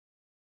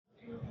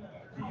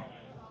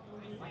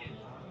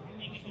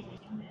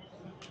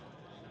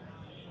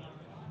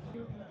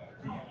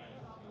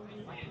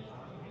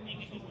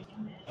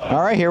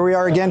All right, here we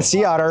are again,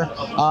 Sea Otter.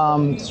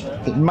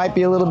 It might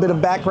be a little bit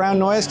of background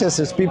noise because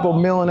there's people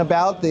milling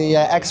about the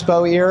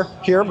expo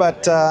here,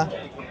 but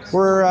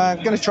we're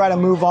going to try to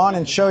move on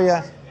and show you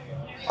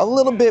a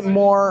little bit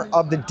more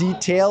of the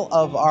detail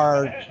of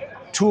our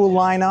tool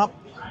lineup.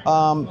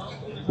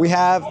 We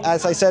have,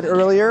 as I said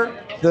earlier,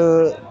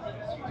 the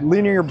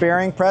linear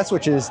bearing press,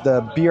 which is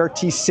the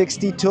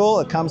BRT-060 tool.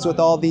 It comes with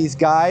all these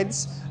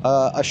guides,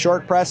 a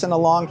short press and a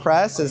long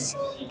press, as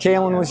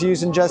Kaylin was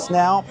using just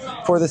now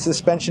for the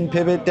suspension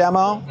pivot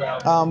demo.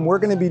 We're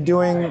going to be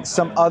doing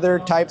some other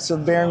types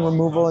of bearing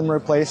removal and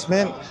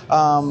replacement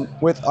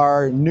with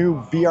our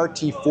new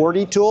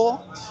BRT-40 tool,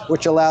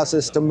 which allows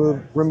us to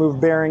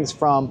remove bearings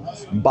from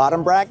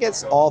bottom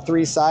brackets, all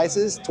three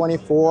sizes,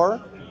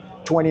 24,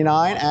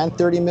 29, and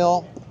 30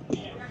 mil.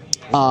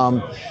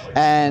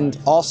 And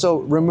also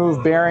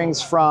remove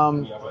bearings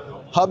from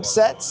hub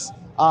sets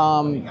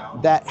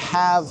that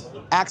have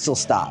axle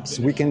stops.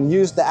 We can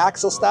use the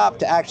axle stop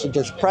to actually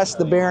just press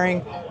the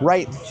bearing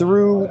right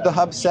through the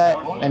hub set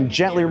and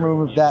gently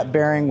remove that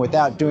bearing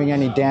without doing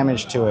any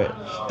damage to it.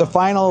 The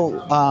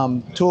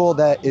final tool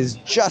that is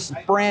just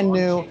brand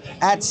new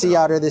at Sea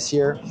Otter this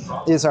year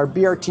is our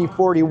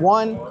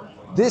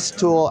BRT-41. This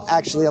tool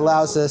actually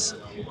allows us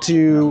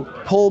to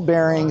pull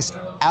bearings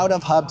out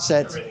of hub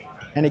sets,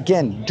 and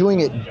again, doing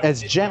it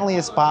as gently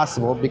as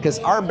possible because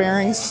our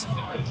bearings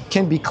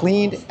can be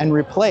cleaned and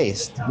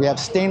replaced. We have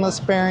stainless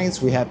bearings,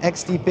 we have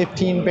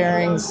XD15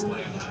 bearings,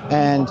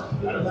 and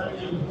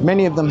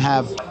many of them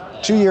have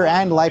 2-year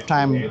and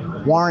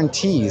lifetime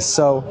warranties.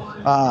 So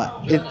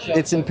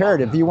it's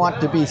imperative. If you want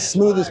to be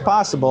smooth as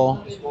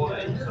possible,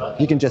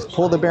 you can just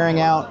pull the bearing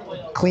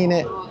out, clean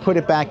it, put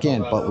it back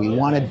in. But we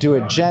want to do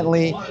it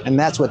gently, and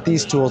that's what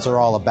these tools are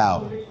all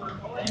about.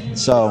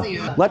 So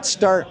let's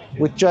start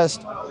with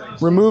just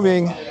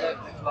removing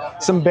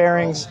some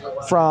bearings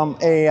from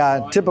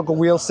a typical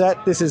wheel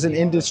set. This is an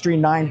Industry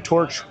 9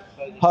 torch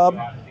hub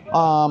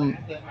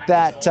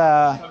that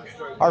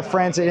our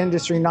friends at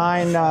Industry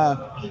 9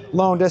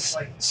 loaned us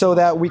so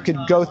that we could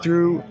go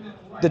through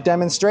the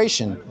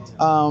demonstration.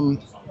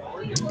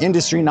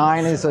 Industry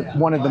 9 is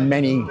one of the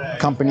many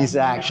companies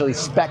that actually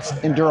specs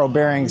Enduro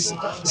bearings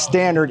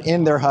standard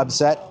in their hub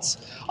sets.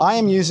 I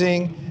am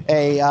using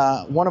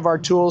one of our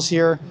tools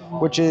here,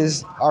 which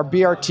is our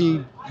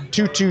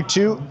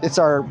BRT-060-Z. It's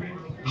our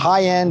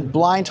high-end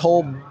blind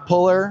hole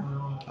puller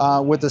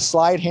with a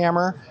slide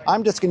hammer.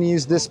 I'm just going to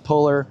use this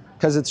puller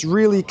because it's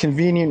really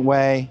convenient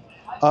way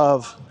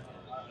of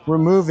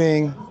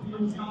removing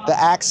the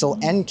axle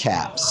end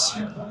caps.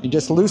 You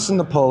just loosen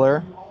the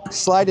puller,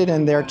 slide it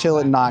in there till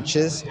it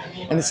notches,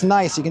 and it's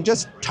nice. You can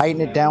just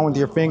tighten it down with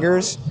your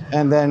fingers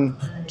and then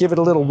give it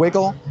a little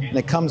wiggle and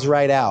it comes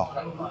right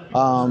out.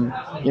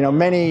 You know,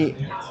 many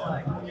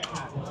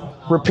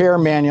repair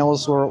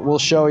manuals will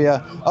show you,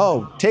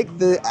 oh, take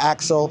the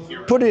axle,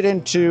 put it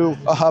into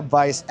a hub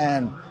vise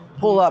and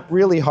pull up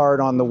really hard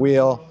on the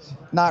wheel.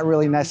 Not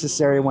really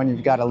necessary when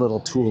you've got a little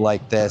tool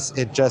like this.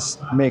 It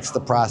just makes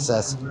the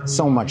process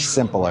so much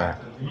simpler.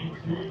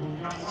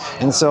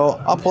 And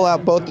so I'll pull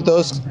out both of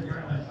those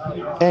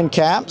end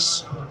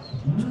caps,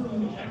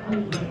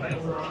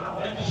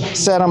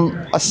 set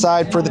them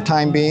aside for the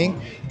time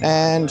being,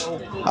 and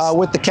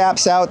with the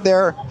caps out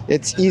there,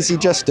 it's easy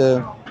just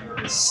to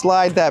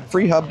slide that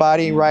free hub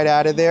body right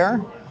out of there.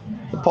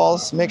 The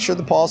pawls, make sure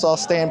the pawls all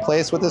stay in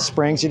place with the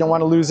springs. You don't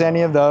want to lose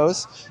any of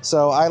those.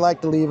 So I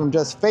like to leave them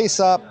just face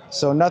up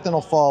so nothing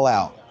will fall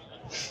out.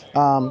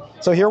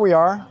 So here we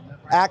are,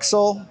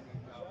 axle,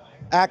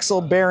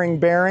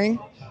 bearing,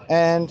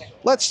 and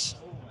let's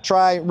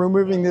try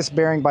removing this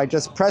bearing by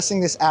just pressing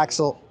this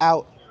axle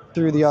out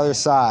through the other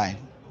side.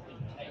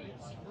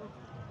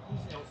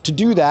 To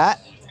do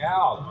that,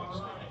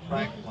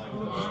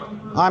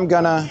 I'm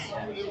gonna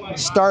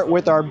start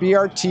with our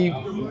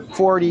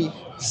BRT-40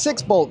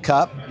 6-bolt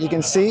cup. You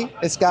can see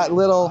it's got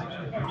little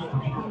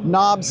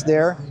knobs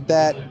there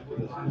that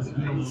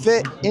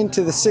fit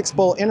into the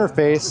 6-bolt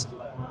interface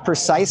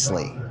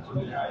precisely.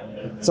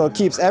 So it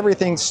keeps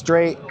everything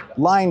straight,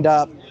 lined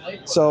up.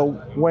 So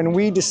when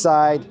we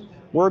decide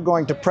we're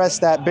going to press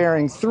that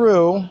bearing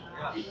through,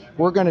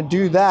 we're going to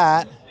do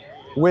that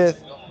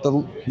with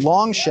the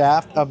long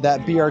shaft of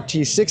that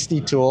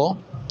BRT-060 tool.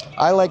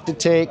 I like to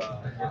take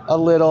a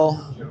little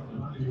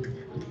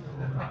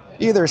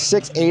either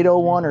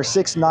 6801 or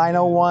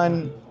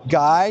 6901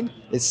 guide.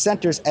 It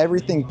centers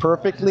everything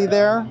perfectly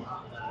there.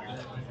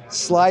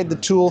 Slide the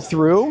tool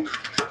through.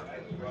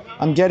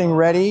 I'm getting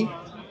ready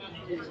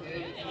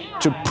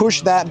to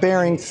push that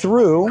bearing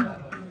through.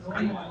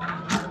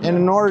 And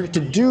in order to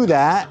do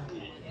that,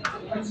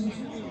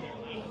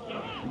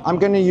 I'm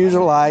going to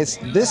utilize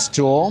this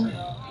tool,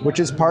 which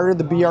is part of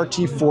the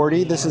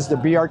BRT-40. This is the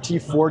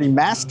BRT-40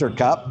 Master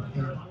Cup,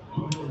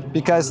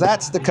 because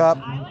that's the cup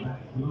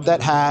that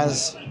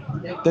has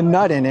the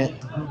nut in it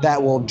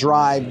that will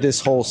drive this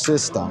whole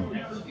system.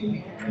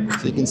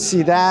 So you can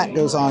see that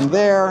goes on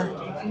there.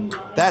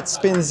 That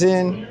spins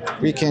in.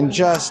 We can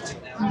just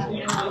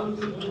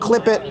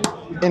clip it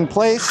in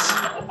place,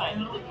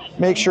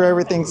 make sure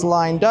everything's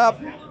lined up,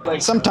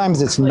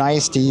 Sometimes it's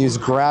nice to use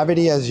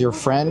gravity as your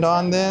friend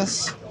on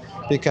this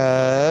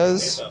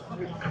because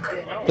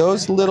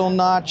those little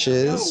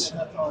notches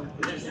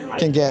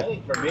can get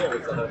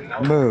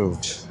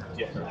moved.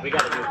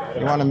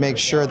 You want to make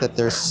sure that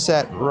they're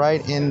set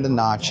right in the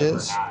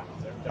notches.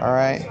 All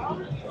right.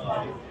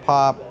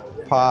 Pop,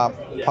 pop,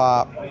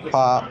 pop,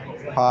 pop,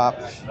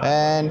 pop.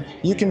 And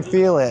you can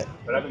feel it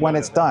when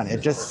it's done.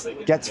 It just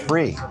gets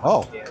free.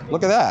 Oh,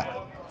 look at that.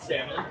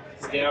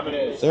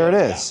 There it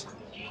is.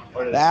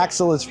 The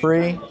axle is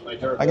free.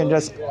 I can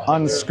just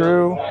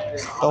unscrew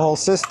the whole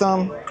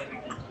system,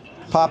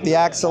 pop the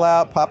axle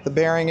out, pop the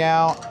bearing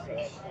out,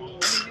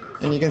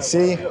 and you can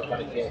see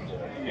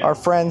our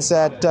friends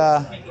at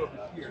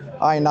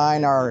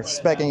I9 are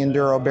speccing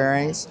Enduro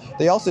bearings.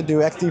 They also do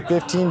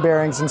XD15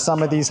 bearings in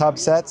some of these hub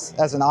sets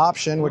as an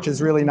option, which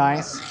is really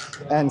nice.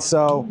 And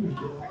so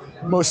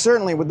most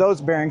certainly with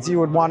those bearings, you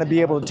would want to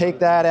be able to take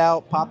that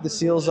out, pop the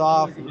seals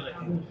off,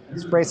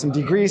 spray some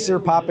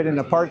degreaser, pop it in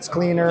a parts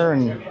cleaner,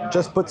 and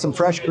just put some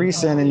fresh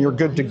grease in and you're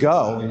good to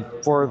go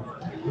for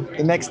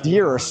the next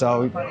year or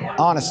so,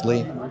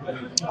 honestly.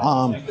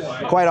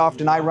 Quite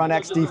often I run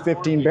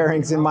XD15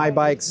 bearings in my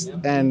bikes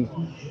and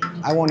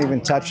I won't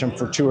even touch them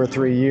for 2 or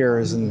 3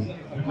 years and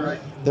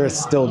they're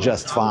still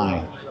just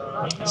fine.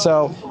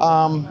 So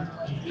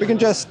we can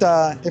just,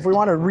 if we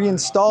want to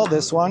reinstall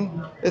this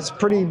one, it's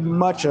pretty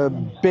much a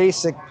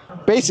basic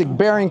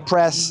bearing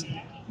press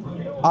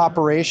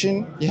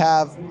operation. You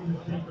have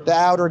the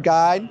outer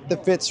guide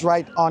that fits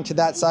right onto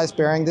that size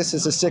bearing. This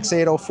is a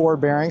 6804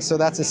 bearing, so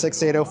that's a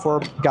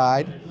 6804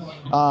 guide.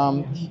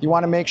 You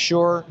want to make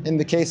sure, in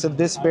the case of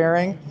this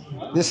bearing,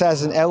 this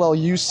has an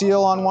LLU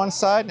seal on one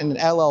side and an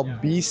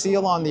LLB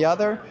seal on the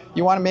other.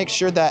 You want to make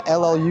sure that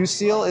LLU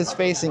seal is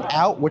facing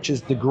out, which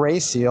is the gray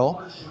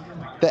seal.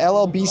 The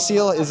LLB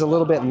seal is a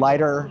little bit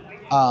lighter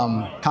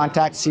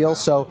contact seal,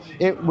 so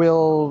it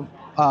will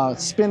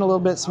spin a little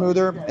bit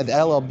smoother. And the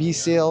LLU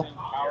seal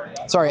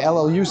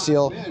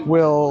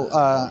will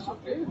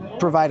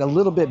provide a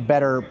little bit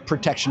better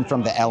protection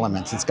from the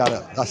elements. It's got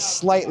a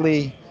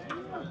slightly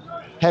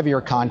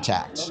heavier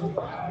contact.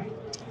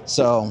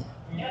 So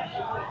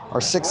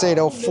our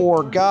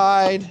 6804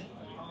 guide,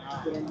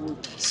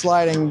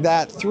 sliding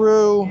that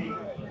through.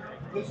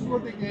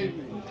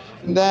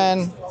 And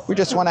then we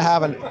just want to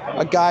have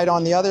a guide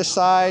on the other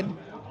side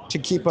to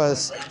keep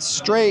us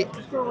straight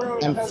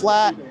and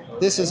flat.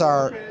 This is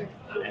our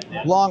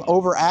long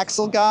over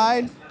axle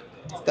guide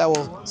that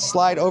will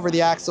slide over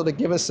the axle to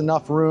give us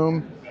enough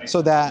room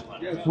so that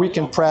we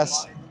can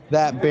press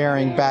that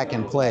bearing back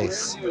in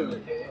place.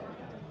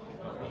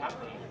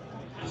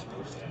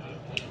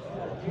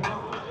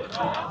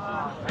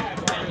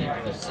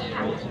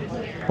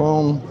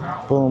 Boom,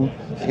 boom.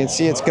 You can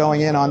see it's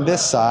going in on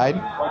this side.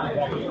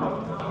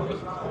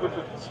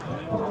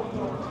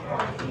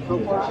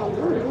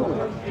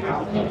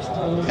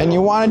 And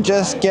you want to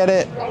just get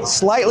it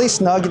slightly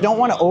snug. You don't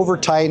want to over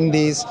tighten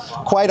these.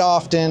 Quite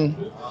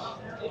often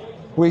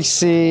we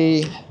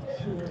see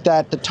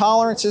that the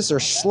tolerances are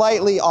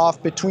slightly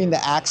off between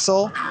the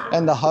axle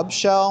and the hub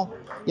shell.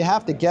 You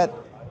have to get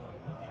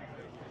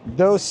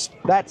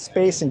that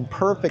spacing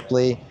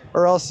perfectly,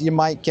 or else you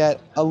might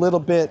get a little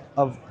bit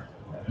of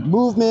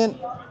movement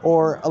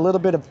or a little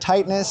bit of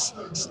tightness.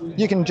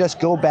 You can just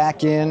go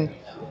back in.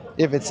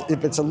 If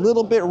it's a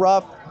little bit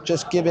rough,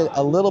 just give it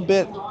a little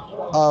bit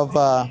of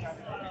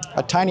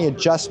a tiny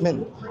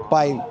adjustment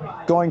by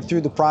going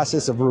through the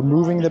process of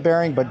removing the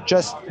bearing, but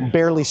just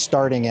barely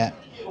starting it,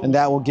 and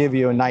that will give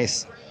you a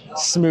nice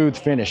smooth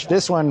finish.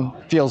 This one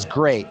feels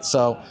great,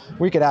 so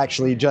we could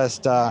actually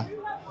just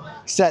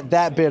set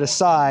that bit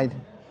aside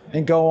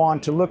and go on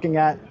to looking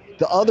at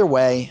the other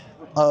way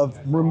of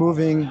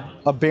removing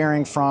a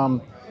bearing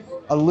from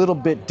a little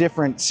bit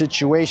different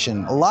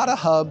situation. A lot of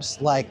hubs,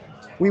 like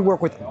we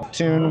work with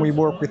Tune, we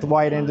work with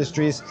White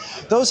Industries,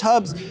 those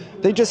hubs,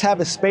 they just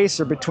have a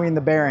spacer between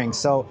the bearings.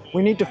 So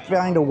we need to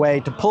find a way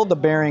to pull the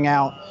bearing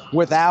out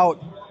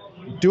without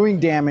doing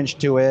damage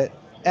to it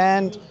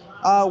and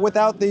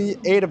without the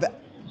aid of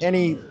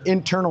any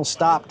internal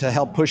stop to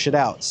help push it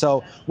out.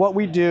 So what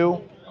we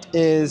do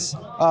is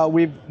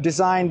we've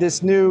designed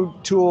this new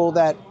tool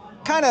that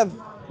kind of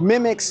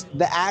mimics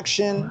the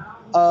action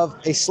of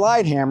a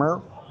slide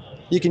hammer.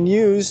 You can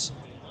use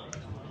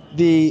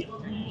the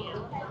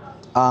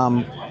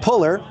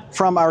puller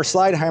from our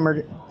slide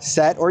hammer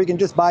set, or you can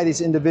just buy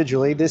these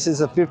individually. This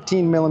is a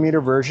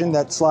 15mm version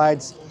that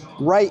slides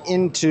right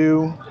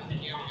into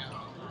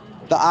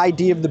the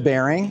ID of the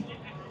bearing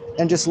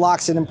and just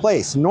locks it in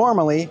place.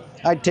 Normally,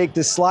 I'd take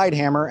this slide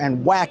hammer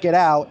and whack it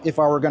out if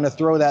I were going to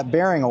throw that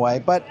bearing away,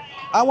 but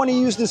I want to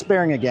use this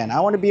bearing again. I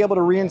want to be able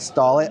to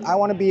reinstall it. I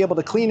want to be able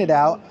to clean it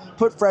out,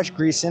 put fresh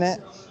grease in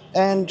it,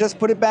 and just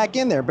put it back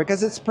in there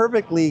because it's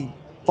perfectly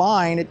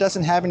fine. It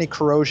doesn't have any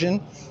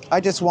corrosion.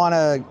 I just want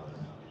to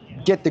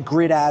get the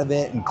grit out of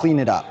it and clean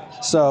it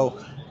up.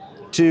 So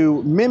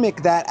to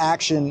mimic that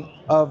action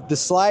of the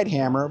slide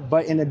hammer,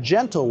 but in a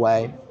gentle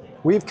way,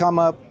 we've come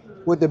up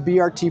with the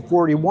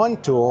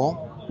BRT-41 tool,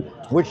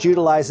 which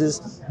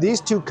utilizes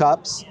these two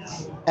cups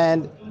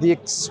and the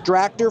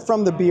extractor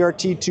from the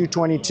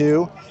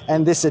BRT-222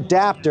 and this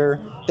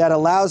adapter that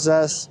allows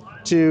us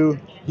to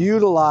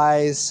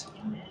utilize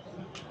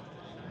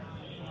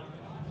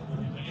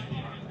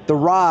the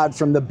rod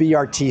from the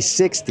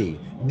BRT-060.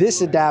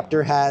 This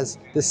adapter has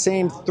the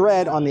same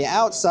thread on the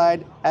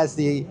outside as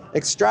the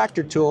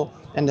extractor tool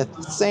and the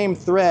same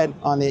thread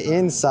on the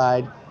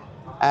inside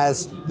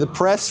as the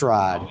press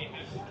rod.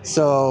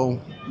 So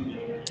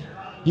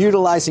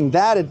utilizing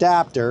that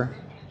adapter,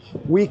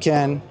 we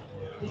can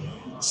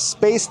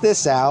space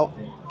this out,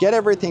 get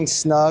everything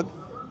snug.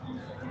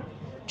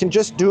 You can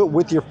just do it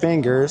with your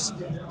fingers.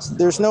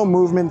 There's no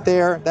movement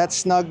there. That's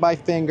snug by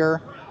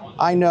finger.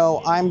 I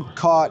know I'm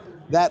caught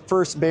that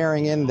first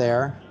bearing in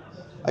there.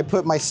 I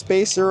put my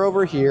spacer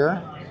over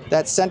here.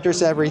 That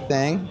centers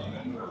everything.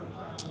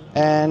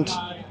 And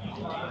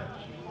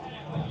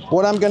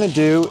what I'm going to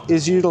do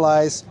is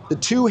utilize the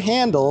two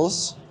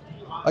handles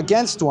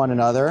against one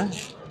another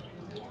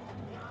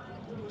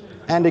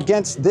and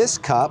against this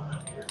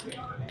cup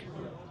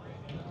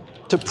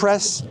to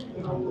press,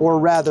 or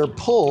rather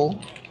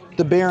pull,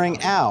 the bearing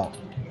out.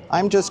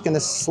 I'm just going to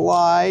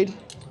slide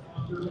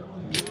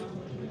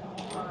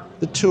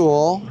the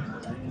tool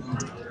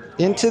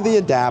into the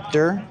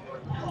adapter,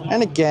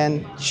 and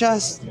again,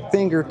 just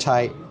finger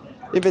tight.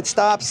 If it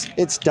stops,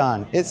 it's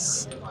done.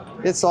 It's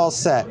all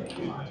set.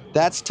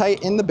 That's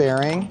tight in the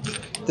bearing.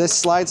 This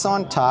slides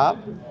on top.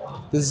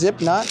 The zip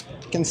nut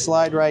can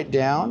slide right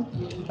down.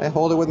 I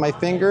hold it with my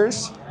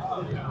fingers,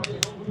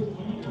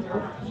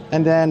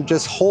 and then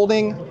just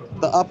holding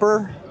the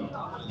upper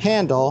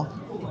handle,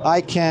 I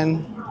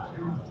can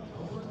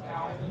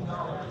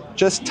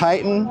just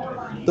tighten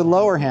the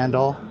lower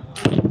handle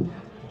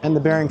and the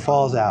bearing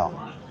falls out.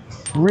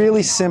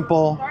 Really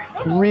simple,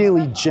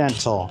 really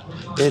gentle.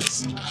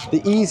 It's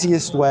the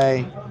easiest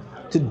way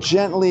to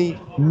gently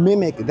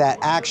mimic that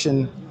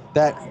action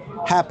that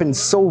happens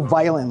so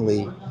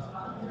violently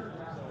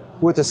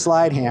with a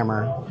slide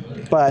hammer,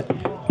 but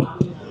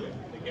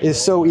is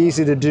so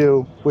easy to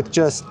do with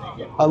just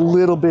a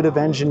little bit of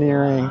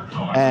engineering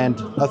and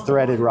a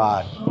threaded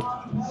rod.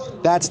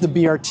 That's the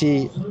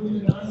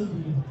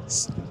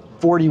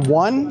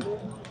BRT-41,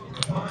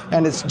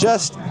 and it's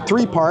just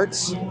 3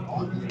 parts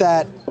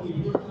that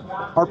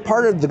are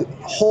part of the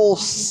whole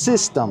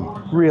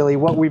system. Really,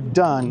 what we've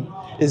done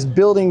is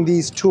building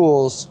these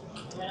tools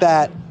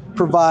that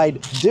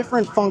provide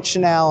different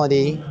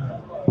functionality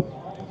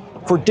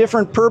for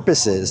different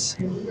purposes.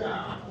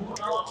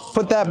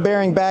 Put that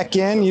bearing back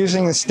in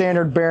using the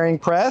standard bearing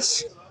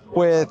press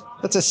with,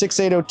 that's a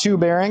 6802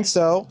 bearing,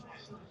 so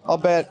I'll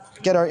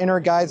get our inner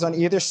guides on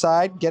either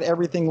side, get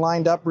everything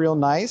lined up real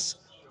nice,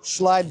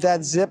 slide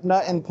that zip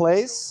nut in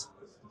place,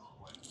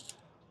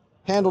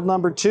 handle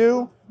number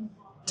 2,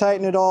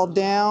 tighten it all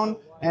down,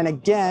 and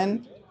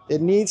again,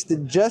 it needs to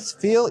just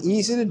feel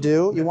easy to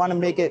do. You want to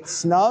make it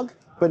snug,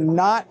 but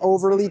not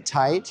overly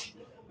tight,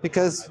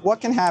 because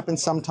what can happen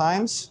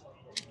sometimes,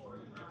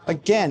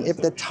 again, if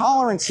the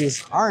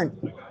tolerances aren't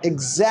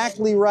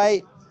exactly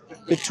right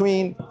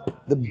between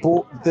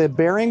the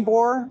bearing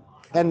bore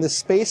and the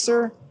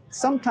spacer,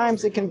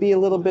 sometimes it can be a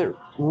little bit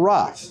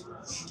rough.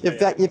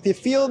 If you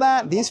feel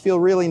that, these feel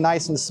really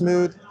nice and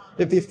smooth.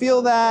 If you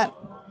feel that,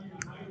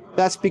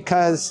 that's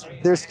because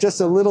there's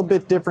just a little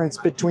bit difference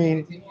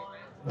between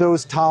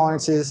those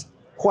tolerances.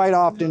 Quite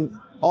often,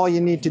 all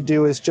you need to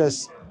do is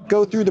just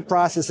go through the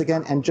process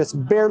again and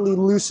just barely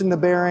loosen the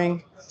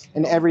bearing,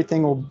 and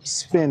everything will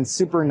spin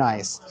super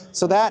nice.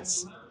 So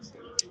that's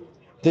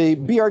the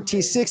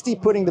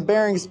BRT-060, putting the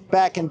bearings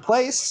back in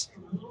place.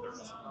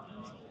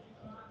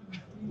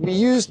 We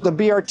used the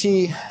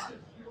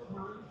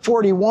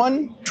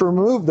BRT-41 to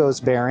remove those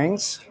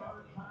bearings.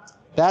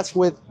 That's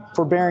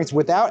for bearings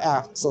without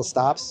axle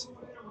stops.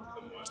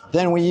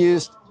 Then we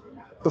used,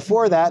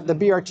 before that, the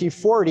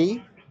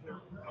BRT-40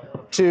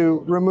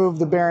 to remove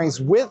the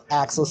bearings with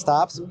axle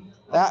stops.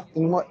 That,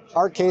 in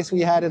our case,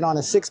 we had it on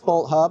a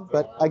 6-bolt hub,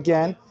 but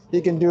again,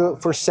 you can do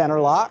it for center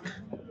lock,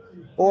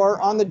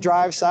 or on the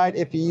drive side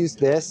if you use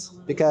this,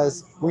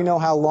 because we know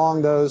how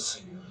long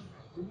those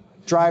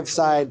drive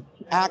side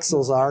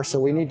axles are, so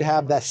we need to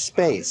have that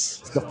space.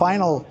 The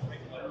final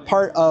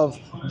part of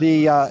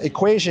the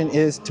equation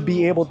is to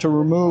be able to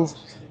remove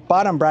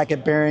bottom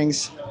bracket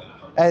bearings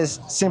as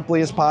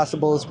simply as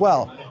possible as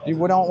well. We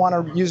don't want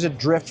to use a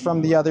drift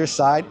from the other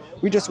side.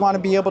 We just want to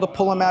be able to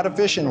pull them out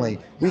efficiently.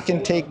 We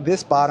can take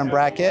this bottom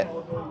bracket,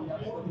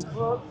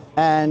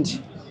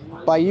 and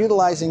by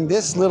utilizing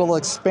this little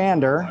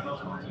expander,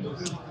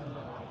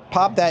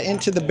 pop that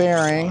into the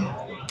bearing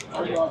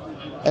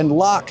and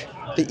lock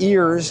the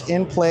ears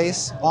in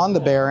place on the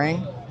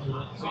bearing.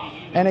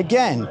 And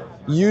again,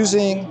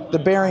 using the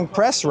bearing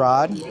press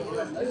rod,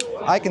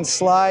 I can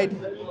slide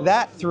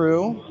that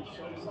through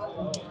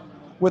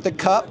with a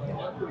cup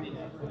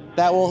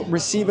that will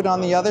receive it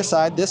on the other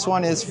side. This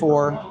one is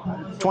for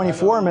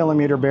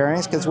 24mm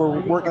bearings because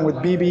we're working with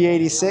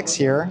BB86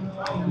 here.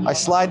 I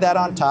slide that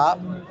on top,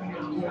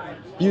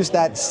 use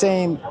that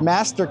same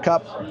master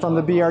cup from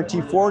the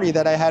BRT-40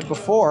 that I had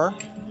before,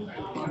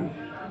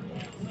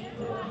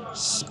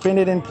 spin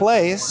it in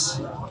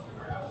place,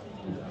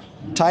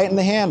 tighten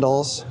the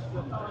handles,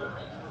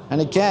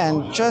 and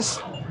again,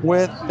 just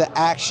with the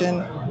action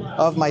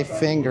of my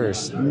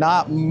fingers,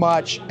 not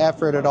much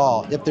effort at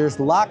all. If there's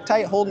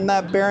Loctite holding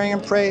that bearing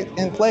in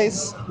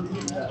place,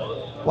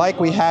 like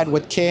we had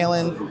with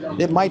Kalen,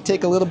 it might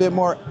take a little bit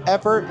more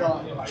effort.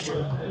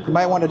 You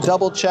might want to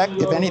double check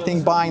if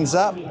anything binds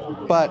up,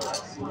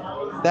 but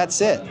that's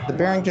it. The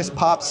bearing just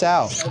pops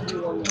out.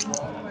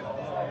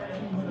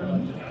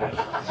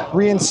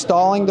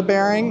 Reinstalling the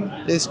bearing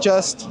is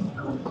just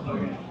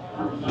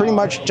pretty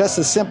much just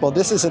as simple.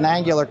 This is an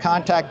angular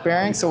contact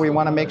bearing, so we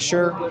want to make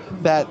sure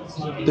that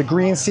the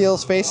green seal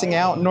is facing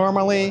out.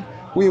 Normally,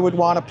 we would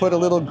want to put a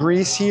little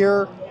grease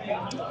here.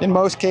 In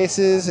most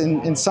cases,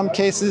 in some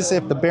cases,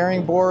 if the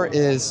bearing bore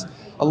is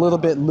a little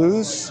bit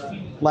loose,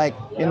 like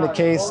in the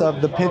case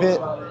of the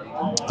pivot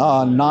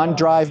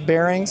non-drive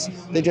bearings,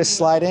 they just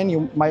slide in.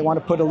 You might want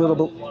to put a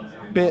little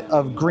bit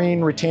of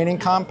green retaining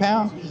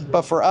compound.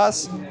 But for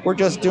us, we're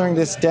just doing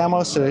this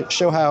demo to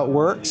show how it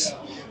works.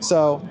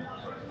 So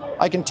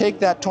I can take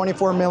that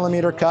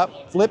 24mm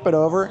cup, flip it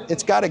over.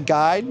 It's got a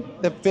guide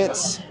that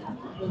fits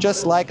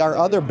just like our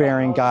other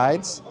bearing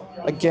guides.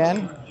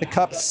 Again, the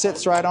cup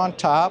sits right on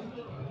top.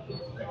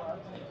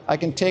 I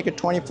can take a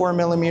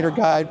 24mm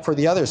guide for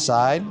the other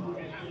side.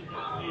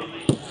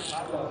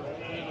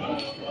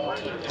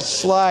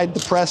 Slide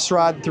the press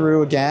rod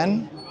through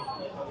again.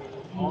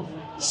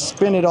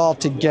 Spin it all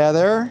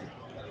together.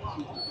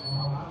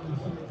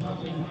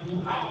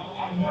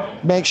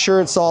 Make sure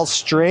it's all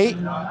straight.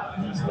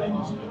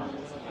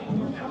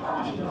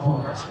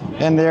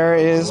 And there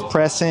is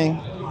pressing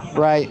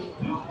right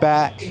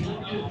back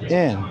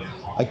in.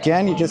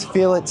 Again, you just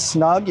feel it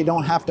snug. You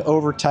don't have to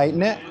over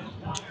tighten it.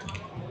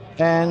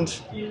 And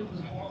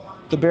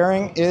the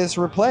bearing is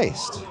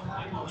replaced.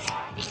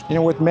 You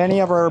know, with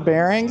many of our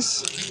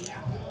bearings,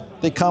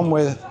 they come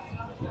with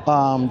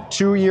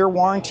 2-year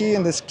warranty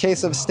in this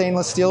case of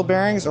stainless steel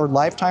bearings, or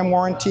lifetime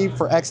warranty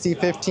for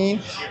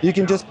XT15. You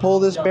can just pull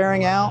this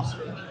bearing out,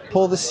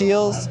 pull the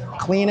seals,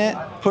 clean it,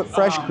 put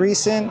fresh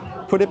grease in,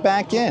 put it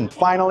back in.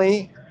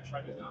 Finally,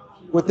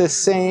 with this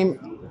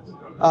same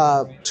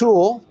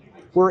tool,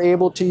 we're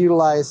able to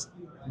utilize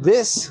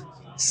this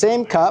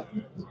same cup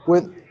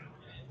with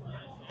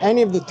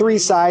any of the 3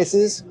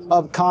 sizes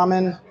of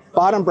common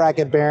bottom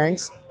bracket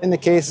bearings. In the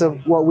case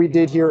of what we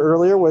did here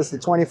earlier was the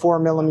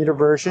 24mm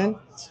version.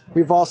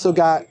 We've also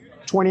got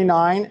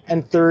 29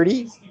 and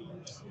 30.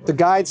 The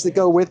guides that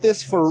go with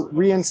this for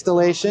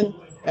reinstallation,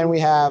 and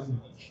we have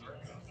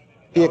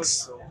the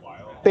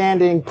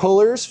expanding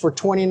pullers for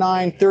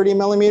 29,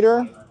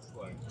 30mm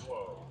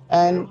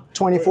and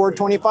 24,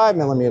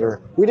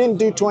 25mm. We didn't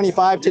do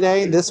 25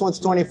 today. This one's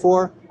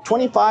 24.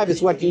 25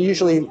 is what you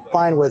usually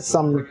find with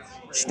some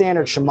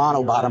standard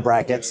Shimano bottom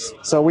brackets.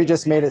 So we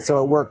just made it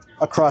so it worked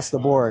across the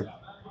board.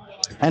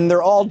 And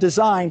they're all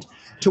designed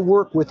to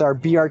work with our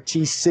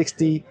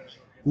BRT-060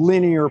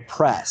 Linear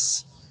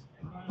Press.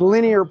 The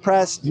Linear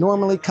Press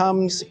normally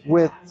comes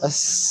with a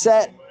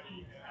set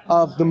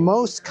of the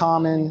most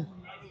common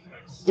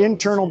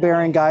internal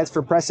bearing guides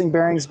for pressing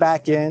bearings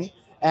back in,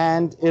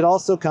 and it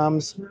also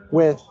comes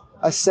with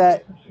a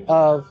set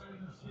of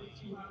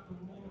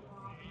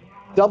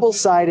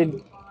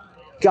double-sided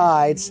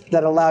guides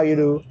that allow you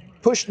to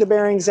push the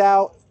bearings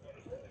out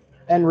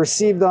and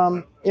receive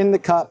them in the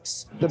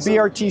cups. The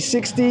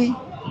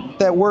BRT-060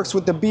 that works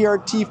with the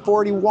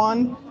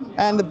BRT-41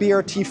 and the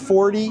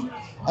BRT-40,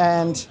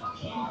 and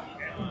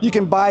you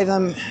can buy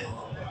them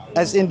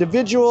as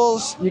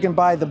individuals, you can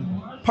buy the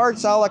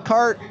parts a la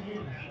carte,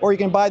 or you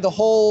can buy the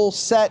whole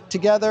set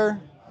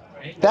together.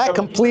 That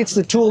completes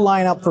the tool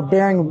lineup for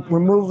bearing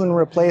removal and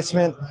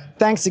replacement.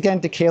 Thanks again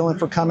to Kalen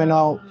for coming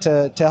out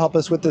to help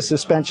us with the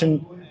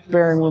suspension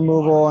bearing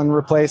removal and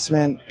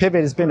replacement.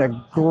 Pivot has been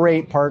a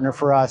great partner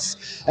for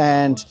us,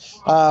 and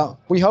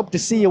we hope to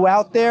see you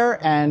out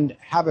there and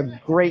have a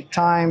great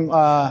time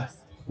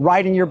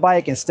riding your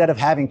bike instead of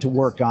having to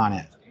work on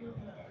it.